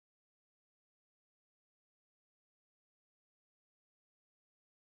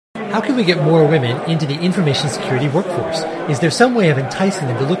How can we get more women into the information security workforce? Is there some way of enticing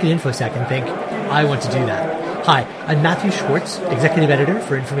them to look at InfoSec and think, I want to do that? Hi, I'm Matthew Schwartz, Executive Editor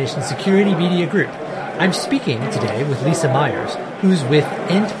for Information Security Media Group. I'm speaking today with Lisa Myers, who's with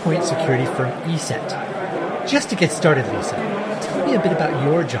endpoint security firm ESET. Just to get started, Lisa, tell me a bit about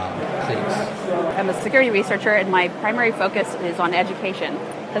your job, please. I'm a security researcher, and my primary focus is on education,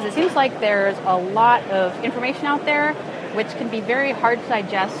 because it seems like there's a lot of information out there which can be very hard to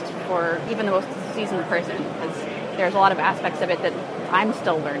digest for even the most seasoned person, because there's a lot of aspects of it that I'm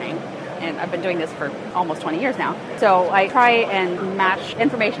still learning. And I've been doing this for almost 20 years now. So I try and match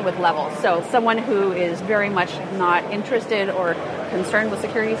information with levels. So someone who is very much not interested or concerned with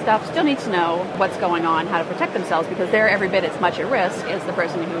security stuff still needs to know what's going on, how to protect themselves, because they're every bit as much at risk as the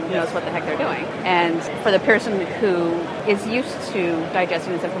person who knows what the heck they're doing. And for the person who is used to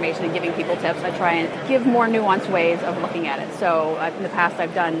digesting this information and giving people tips, I try and give more nuanced ways of looking at it. So in the past,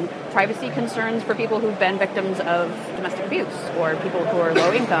 I've done privacy concerns for people who've been victims of domestic abuse or people who are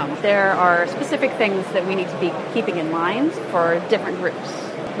low income. There are specific things that we need to be keeping in mind for different groups,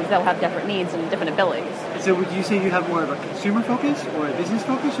 because they'll have different needs and different abilities. So would you say you have more of a consumer focus or a business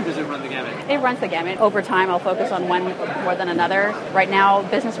focus, or does it run the gamut? It runs the gamut. Over time, I'll focus on one more than another. Right now,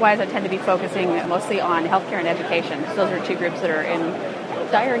 business-wise, I tend to be focusing mostly on healthcare and education. Those are two groups that are in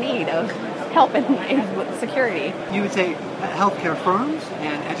dire need of help in security. You would say healthcare firms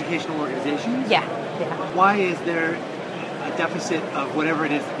and educational organizations? Yeah. Why is there a deficit of whatever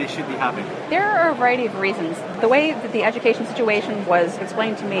it is that they should be having? There are a variety of reasons. The way that the education situation was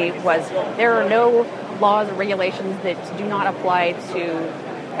explained to me was there are no laws or regulations that do not apply to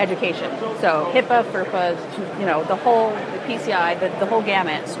education. So HIPAA, FERPA, the whole PCI, the whole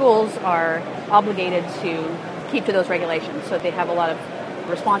gamut. Schools are obligated to keep to those regulations, so they have a lot of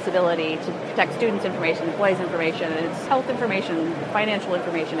responsibility to protect students' information, employees' information, and it's health information, financial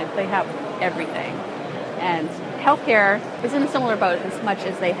information. They have everything. And healthcare is in a similar boat as much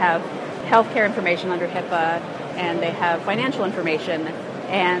as they have healthcare information under HIPAA and they have financial information,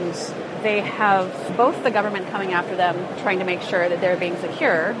 and they have both the government coming after them trying to make sure that they're being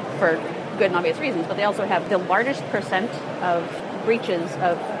secure for good and obvious reasons, but they also have the largest percent of breaches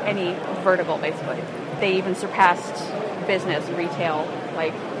of any vertical, basically. They even surpassed business and retail,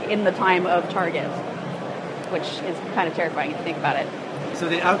 like in the time of Target, which is kind of terrifying if you think about it. So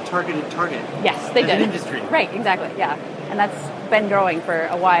they out-targeted Target. Yes, they did. As an industry. Right, exactly, yeah. And that's been growing for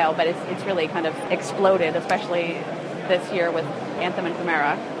a while, but it's really kind of exploded, especially this year with Anthem and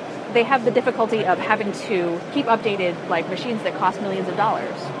Chimera. They have the difficulty of having to keep updated like machines that cost millions of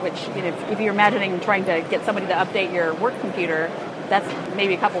dollars, which if you're imagining trying to get somebody to update your work computer, that's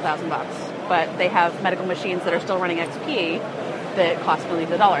maybe a couple $1,000. But they have medical machines that are still running XP that cost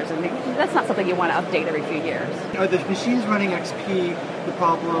millions of dollars, and that's not something you want to update every few years. Are the machines running XP the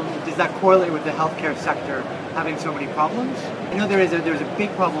problem? Does that correlate with the healthcare sector having so many problems? I know there's a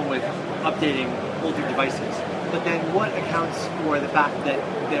big problem with updating older devices, but then what accounts for the fact that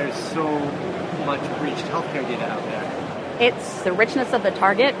there's so much breached healthcare data out there? It's the richness of the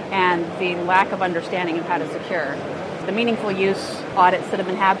target and the lack of understanding of how to secure. The meaningful use audits that have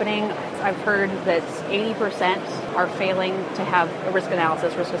been happening, I've heard that 80% are failing to have a risk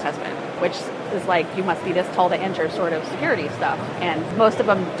analysis, risk assessment, which is like you must be this tall to enter sort of security stuff. And most of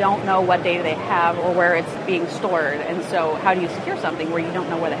them don't know what data they have or where it's being stored. And so how do you secure something where you don't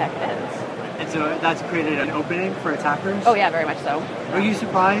know where the heck it is? And so that's created an opening for attackers? Oh yeah, very much so. Are you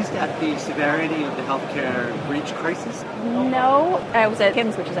surprised at the severity of the healthcare breach crisis? No. I was at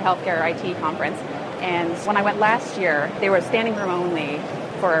HIMSS, which is a healthcare IT conference. And when I went last year, they were standing room only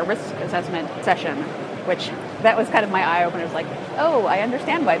for a risk assessment session, which that was kind of my eye-opener. It was like, oh, I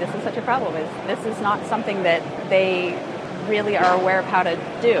understand why this is such a problem. This is not something that they really are aware of how to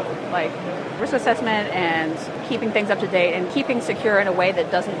do. Like risk assessment and keeping things up to date and keeping secure in a way that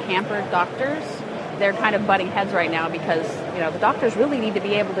doesn't hamper doctors. They're kind of butting heads right now because, the doctors really need to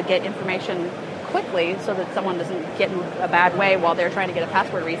be able to get information quickly so that someone doesn't get in a bad way while they're trying to get a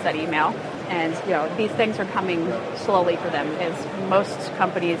password reset email. And, these things are coming slowly for them, as most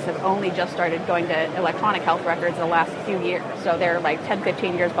companies have only just started going to electronic health records in the last few years. So they're like 10,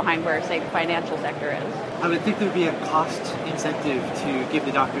 15 years behind where, say, the financial sector is. I would think there would be a cost incentive to give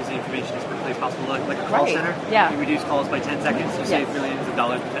the doctors the information as quickly as possible, like a call center. Yeah. You reduce calls by 10 seconds, you save millions of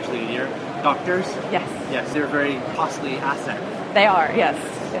dollars potentially a year. Doctors? Yes, they're a very costly asset. They are, yes.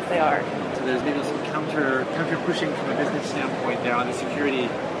 Yes, they are. So there's maybe some counter pushing from a business standpoint there on the security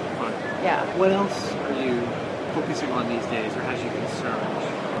front. Yeah. What else are you focusing on these days, or has you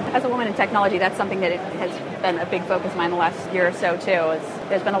concerned? As a woman in technology, that's something that it has been a big focus of mine the last year or so too.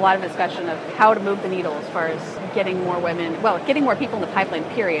 There's been a lot of discussion of how to move the needle as far as getting more women, getting more people in the pipeline,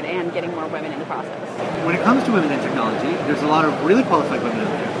 period, and getting more women in the process. When it comes to women in technology, there's a lot of really qualified women out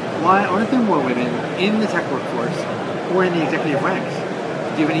there. Why aren't there more women in the tech workforce or in the executive ranks?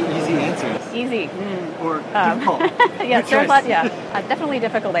 Do you have any easy answers? Easy. Or difficult? Yes, there's a lot, definitely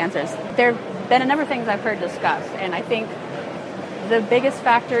difficult answers. There have been a number of things I've heard discussed, and I think the biggest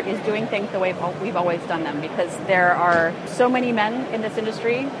factor is doing things the way we've always done them, because there are so many men in this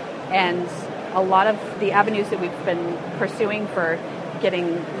industry, and a lot of the avenues that we've been pursuing for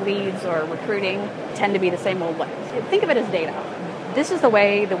getting leads or recruiting tend to be the same old way. Think of it as data. This is the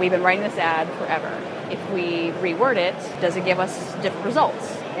way that we've been writing this ad forever. If we reword it, does it give us different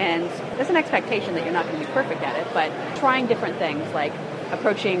results? And there's an expectation that you're not going to be perfect at it, but trying different things like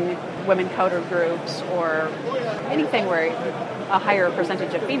approaching women coder groups or anything where a higher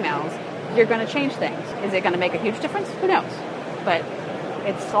percentage of females, you're going to change things. Is it going to make a huge difference? Who knows? But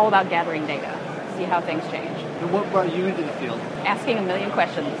it's all about gathering data, see how things change. And what brought you into the field? Asking a million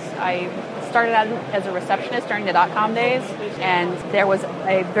questions. I started out as a receptionist during the dot-com days, and there was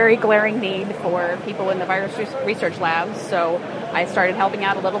a very glaring need for people in the virus research labs, so I started helping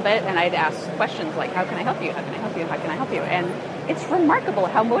out a little bit, and I'd ask questions like, how can I help you? How can I help you? How can I help you? And it's remarkable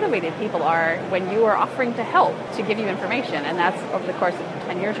how motivated people are when you are offering to help, to give you information, and that's over the course of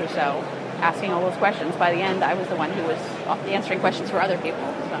 10 years or so, asking all those questions. By the end, I was the one who was answering questions for other people.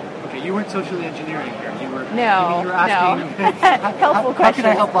 So. Okay, you weren't socially engineering here. You were asking helpful questions. How can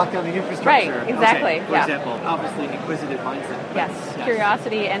I help lock down the infrastructure? Right, exactly. Okay, for example, obviously inquisitive mindset. Yes,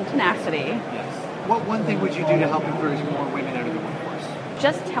 curiosity and tenacity. Yes. What one thing would you do to help encourage more women out of the workforce?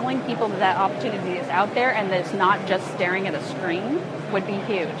 Just telling people that opportunity is out there and that it's not just staring at a screen would be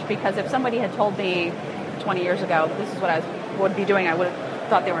huge. Because if somebody had told me 20 years ago this is what I would be doing, I would have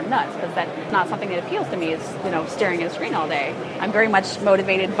thought they were nuts, because that's not something that appeals to me, is staring at a screen all day. I'm very much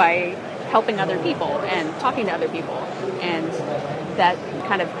motivated by helping other people and talking to other people, and that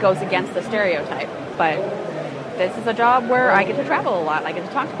kind of goes against the stereotype. But this is a job where I get to travel a lot, I get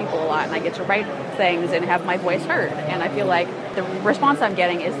to talk to people a lot, and I get to write things and have my voice heard. And I feel like the response I'm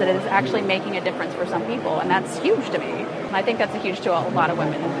getting is that it is actually making a difference for some people, and that's huge to me. And I think that's huge to a lot of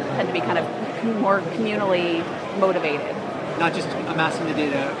women, tend to be kind of more communally motivated. Not just amassing the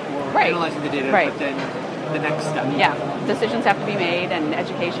data or analyzing the data, but then the next step. Yeah, decisions have to be made, and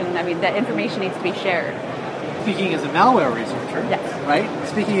education, the information needs to be shared. Speaking as a malware researcher, yes. Right?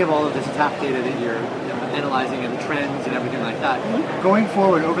 Speaking of all of this attack data that you're analyzing and the trends and everything like that, going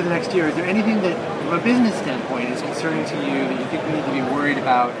forward over the next year, is there anything that, from a business standpoint, is concerning to you that you think we need to be worried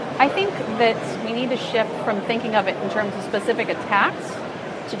about? I think that we need to shift from thinking of it in terms of specific attacks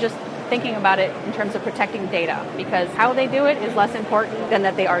to just thinking about it in terms of protecting data, because how they do it is less important than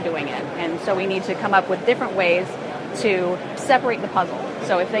that they are doing it. And so we need to come up with different ways to separate the puzzle.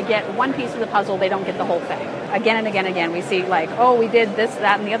 So if they get one piece of the puzzle, they don't get the whole thing. Again and again and again, we see we did this,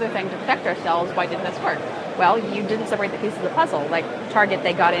 that, and the other thing to protect ourselves. Why didn't this work? Well, you didn't separate the pieces of the puzzle. Like Target,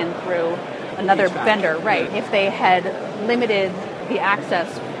 they got in through another vendor, right? If they had limited the access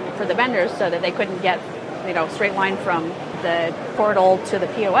for the vendors so that they couldn't get, straight line from the portal to the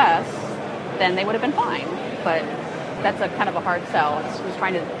POS, then they would have been fine. But that's a kind of a hard sell. It's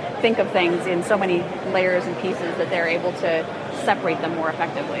trying to think of things in so many layers and pieces that they're able to separate them more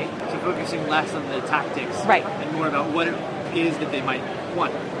effectively. So focusing less on the tactics, right, and more about what it is that they might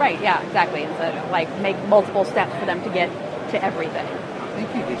want. Right, yeah, exactly. And so, make multiple steps for them to get to everything.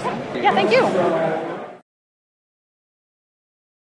 Thank you, Lisa. Yeah, thank you.